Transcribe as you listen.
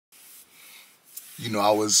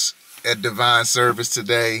I was at divine service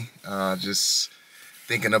today, just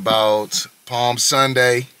thinking about Palm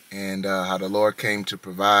Sunday and how the Lord came to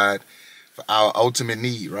provide for our ultimate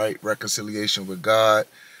need, right? Reconciliation with God,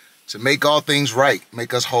 to make all things right,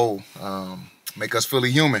 make us whole, make us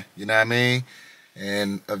fully human, you know what I mean?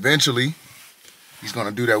 And eventually, He's going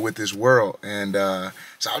to do that with this world. And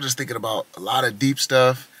so I was just thinking about a lot of deep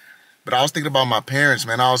stuff, but I was thinking about my parents,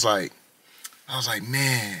 man. I was like,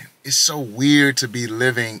 man, it's so weird to be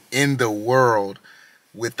living in the world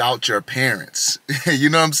without your parents. You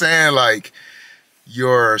know what I'm saying? Like,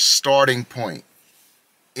 your starting point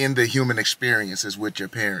in the human experience is with your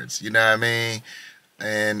parents. You know what I mean?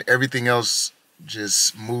 And everything else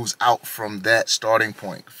just moves out from that starting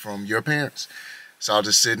point, from your parents. So I was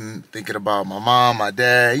just sitting thinking about my mom, my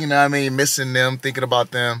dad, you know what I mean? Missing them, thinking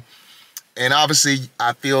about them. And obviously,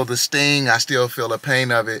 I feel the sting. I still feel the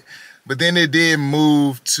pain of it. But then it did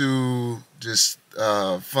move to just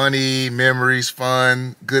funny memories,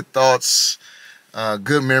 fun, good thoughts,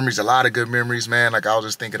 good memories, a lot of good memories, man. Like, I was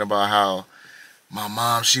just thinking about how my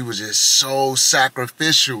mom, she was just so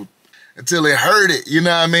sacrificial until it hurt it. You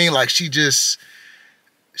know what I mean? Like, she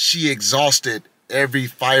exhausted every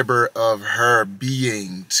fiber of her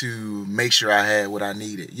being to make sure I had what I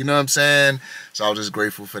needed. You know what I'm saying? So I was just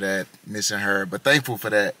grateful for that, missing her, but thankful for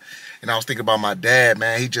that. And I was thinking about my dad,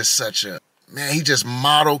 man. He just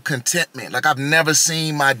modeled contentment. Like, I've never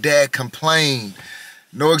seen my dad complain.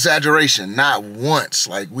 No exaggeration, not once.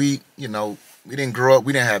 Like, we didn't grow up,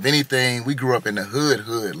 we didn't have anything. We grew up in the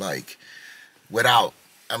hood, like,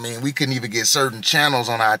 we couldn't even get certain channels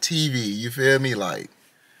on our TV. You feel me? Like,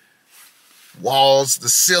 walls, the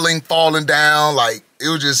ceiling falling down, like, it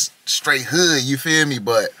was just straight hood, you feel me?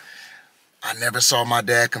 But I never saw my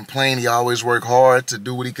dad complain. He always worked hard to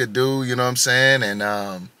do what he could do, you know what I'm saying? And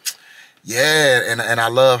yeah, and I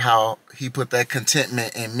love how he put that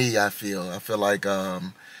contentment in me. I feel like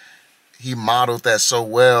he modeled that so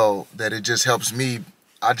well that it just helps me.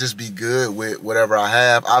 I just be good with whatever I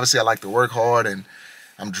have. Obviously, I like to work hard and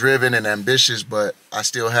I'm driven and ambitious, but I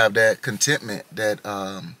still have that contentment that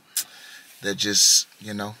just,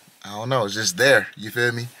 I don't know, it's just there. You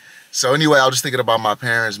feel me? So anyway, I was just thinking about my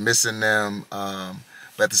parents, missing them,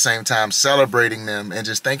 but at the same time celebrating them and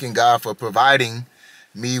just thanking God for providing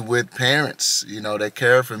me with parents, that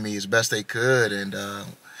cared for me as best they could. And,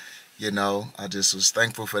 I just was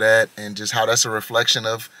thankful for that, and just how that's a reflection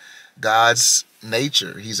of God's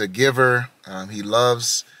nature. He's a giver. He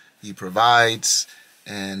loves, he provides.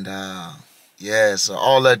 And yeah, so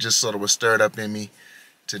all that just sort of was stirred up in me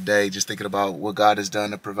today, just thinking about what God has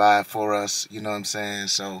done to provide for us, you know what I'm saying?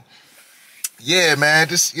 So yeah, man,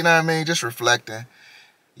 just, just reflecting.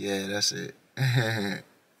 Yeah, that's it.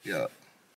 Yeah.